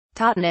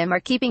Tottenham are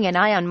keeping an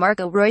eye on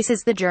Marco Reus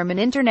as the German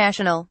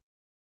international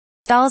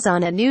stalls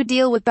on a new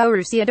deal with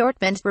Borussia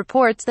Dortmund,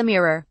 reports the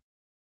Mirror.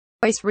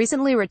 Reus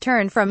recently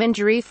returned from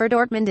injury for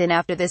Dortmund and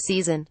after this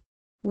season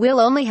will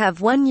only have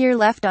 1 year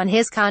left on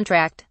his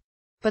contract.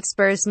 But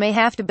Spurs may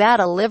have to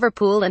battle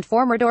Liverpool and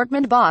former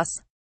Dortmund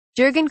boss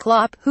Jurgen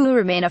Klopp, who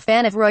remain a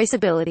fan of Reus'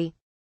 ability.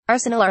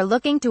 Arsenal are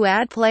looking to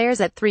add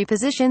players at 3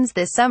 positions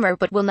this summer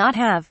but will not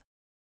have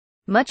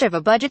much of a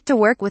budget to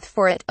work with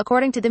for it,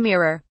 according to the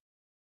Mirror.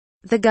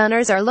 The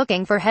Gunners are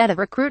looking for head of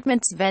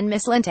recruitment Sven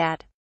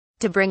Mislintat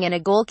to bring in a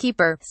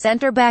goalkeeper,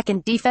 centre-back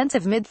and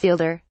defensive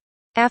midfielder.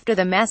 After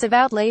the massive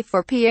outlay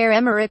for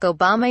Pierre-Emerick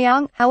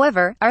Aubameyang,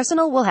 however,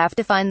 Arsenal will have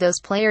to find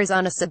those players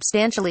on a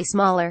substantially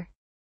smaller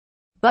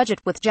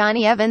budget, with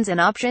Johnny Evans an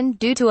option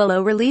due to a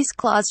low release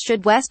clause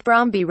should West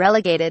Brom be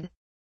relegated.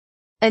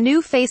 A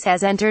new face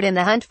has entered in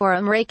the hunt for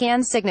Emre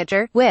Can's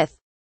signature, with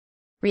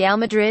Real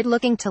Madrid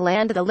looking to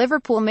land the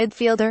Liverpool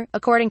midfielder,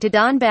 according to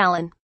Don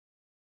Balon.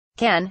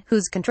 Can,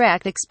 whose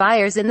contract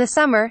expires in the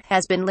summer,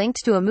 has been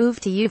linked to a move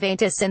to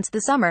Juventus since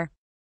the summer,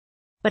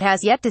 but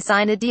has yet to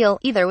sign a deal,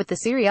 either with the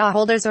Serie A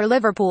holders or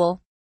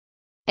Liverpool.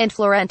 And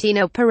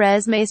Florentino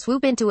Perez may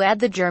swoop in to add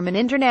the German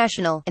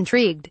international,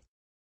 intrigued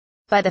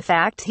by the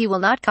fact he will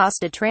not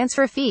cost a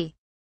transfer fee.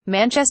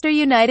 Manchester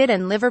United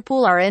and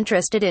Liverpool are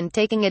interested in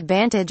taking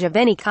advantage of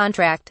any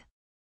contract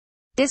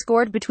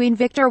discord between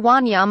Victor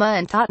Wanyama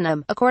and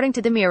Tottenham, according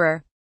to the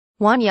Mirror.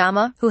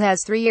 Wanyama, who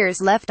has 3 years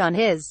left on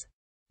his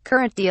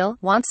current deal,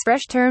 wants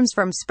fresh terms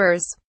from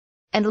Spurs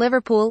and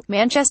Liverpool.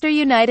 Manchester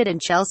United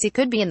and Chelsea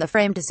could be in the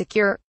frame to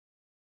secure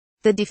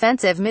the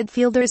defensive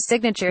midfielder's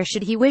signature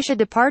should he wish a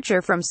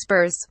departure from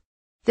Spurs.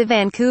 The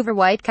Vancouver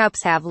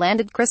Whitecaps have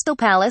landed Crystal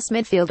Palace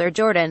midfielder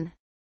Jordan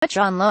Much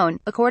on loan,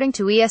 according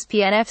to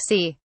ESPN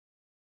FC.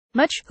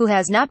 Much, who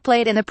has not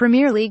played in the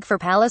Premier League for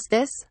Palace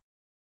this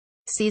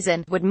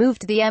season, would move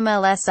to the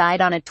MLS side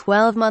on a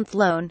 12-month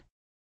loan.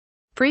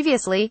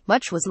 Previously,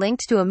 Much was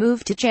linked to a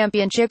move to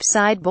Championship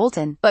side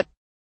Bolton, but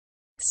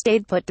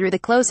stayed put through the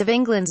close of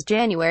England's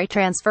January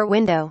transfer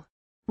window.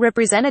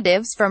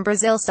 Representatives from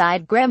Brazil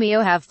side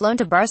Grêmio have flown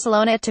to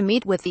Barcelona to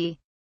meet with the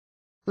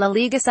La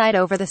Liga side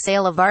over the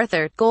sale of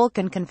Arthur, Goal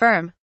can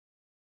confirm.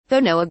 Though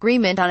no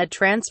agreement on a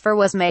transfer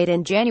was made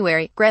in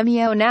January,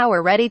 Grêmio now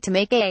are ready to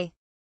make a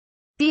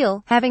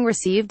deal, having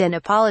received an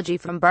apology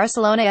from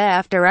Barcelona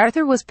after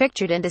Arthur was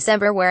pictured in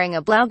December wearing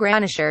a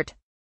Blaugrana shirt.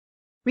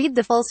 Read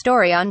the full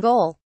story on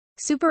Goal.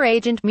 Super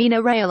agent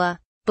Mino Raiola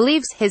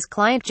believes his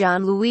client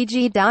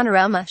Gianluigi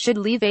Donnarumma should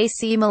leave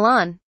AC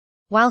Milan.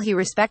 While he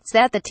respects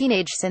that the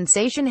teenage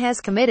sensation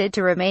has committed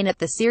to remain at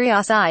the Serie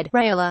A side,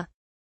 Raiola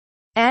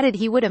added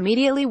he would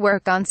immediately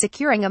work on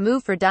securing a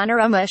move for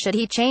Donnarumma should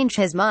he change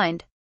his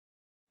mind.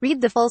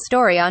 Read the full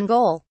story on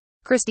Goal.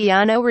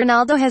 Cristiano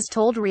Ronaldo has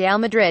told Real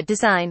Madrid to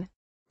sign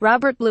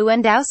Robert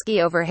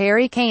Lewandowski over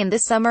Harry Kane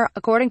this summer,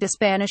 according to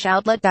Spanish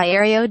outlet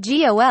Diario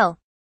Gol.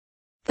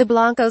 The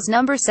Blancos'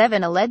 number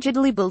 7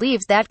 allegedly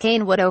believes that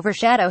Kane would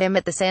overshadow him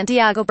at the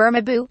Santiago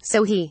Bernabeu,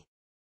 so he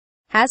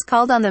has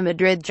called on the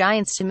Madrid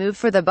Giants to move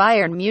for the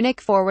Bayern Munich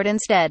forward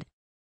instead.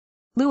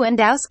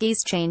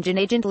 Lewandowski's change in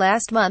agent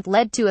last month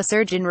led to a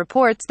surge in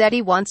reports that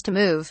he wants to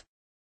move,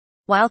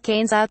 while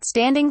Kane's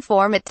outstanding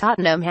form at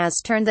Tottenham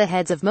has turned the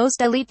heads of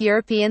most elite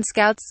European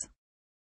scouts.